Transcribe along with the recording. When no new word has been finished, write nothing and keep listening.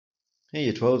Hey,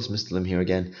 year 12s, Mr. Lim here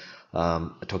again. We're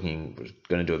going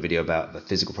to do a video about the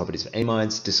physical properties of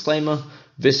amides. Disclaimer,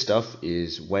 this stuff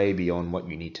is way beyond what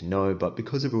you need to know, but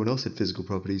because everyone else had physical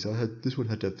properties, this one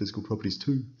had to have physical properties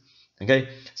too. Okay,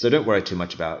 so don't worry too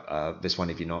much about this one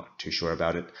if you're not too sure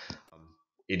about it.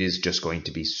 It is just going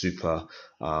to be super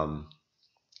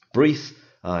brief.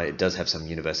 It does have some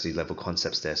university level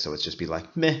concepts there, so it's just be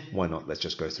like, meh, why not? Let's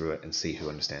just go through it and see who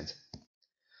understands.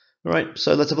 Alright,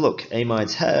 so let's have a look.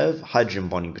 Amides have hydrogen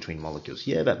bonding between molecules.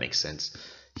 Yeah, that makes sense.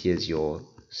 Here's your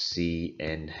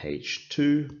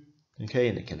CnH2, okay,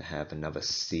 and it can have another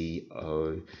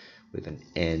CO with an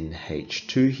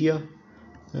NH2 here.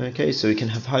 Okay, so we can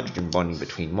have hydrogen bonding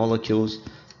between molecules.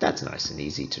 That's nice and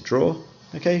easy to draw.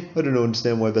 Okay, I don't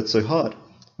understand why that's so hard.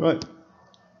 Right.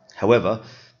 However,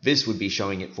 this would be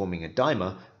showing it forming a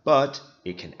dimer, but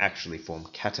it can actually form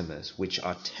catamers, which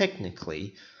are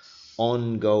technically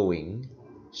ongoing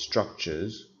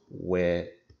structures where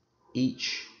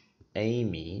each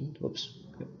amide,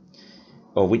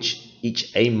 which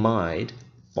each amide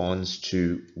bonds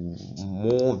to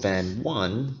more than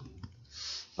one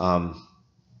other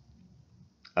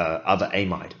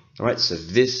amide. All right, so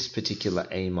this particular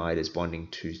amide is bonding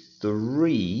to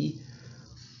two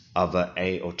other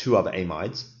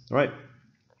amides. All right,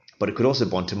 but it could also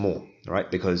bond to more. All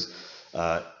right, because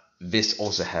this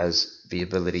also has the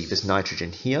ability, this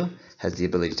nitrogen here has the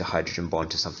ability to hydrogen bond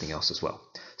to something else as well.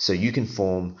 So you can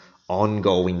form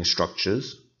ongoing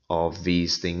structures of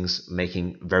these things,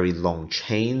 making very long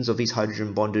chains of these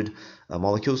hydrogen bonded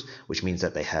molecules, which means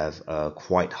that they have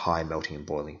quite high melting and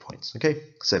boiling points. Okay,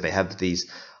 so they have these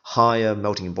higher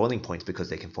melting and boiling points because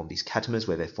they can form these catamers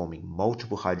where they're forming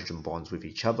multiple hydrogen bonds with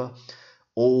each other,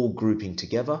 all grouping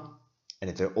together. And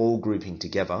if they're all grouping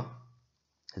together,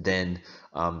 then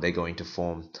they're going to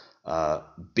form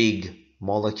big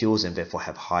molecules and therefore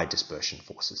have high dispersion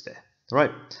forces there.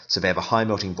 Right? So they have a high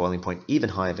melting boiling point, even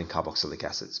higher than carboxylic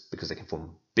acids, because they can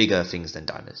form bigger things than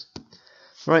dimers.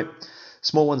 Right?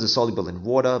 Small ones are soluble in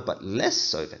water, but less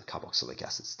so than carboxylic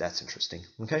acids. That's interesting.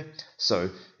 Okay? So,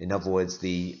 in other words,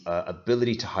 the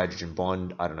ability to hydrogen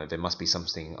bond, I don't know, there must be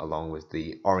something along with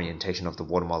the orientation of the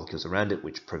water molecules around it,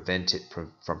 which prevent it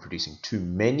from producing too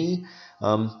many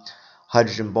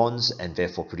hydrogen bonds and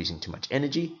therefore producing too much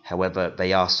energy. However,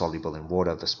 they are soluble in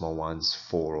water, the small ones,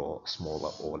 4 or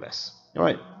smaller or less. All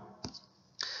right.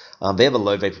 They have a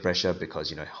low vapor pressure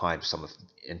because, high some of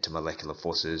intermolecular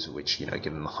forces, which, give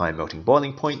them a high melting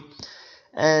boiling point.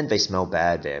 And they smell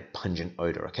bad. They're pungent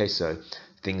odor. Okay, so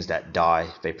things that die,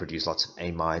 they produce lots of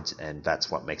amides, and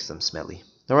that's what makes them smelly.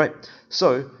 All right,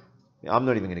 so I'm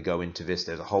not even going to go into this.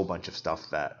 There's a whole bunch of stuff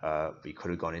that we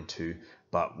could have gone into,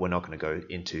 but we're not going to go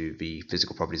into the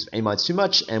physical properties of amides too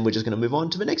much, and we're just going to move on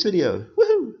to the next video.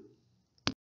 Woohoo!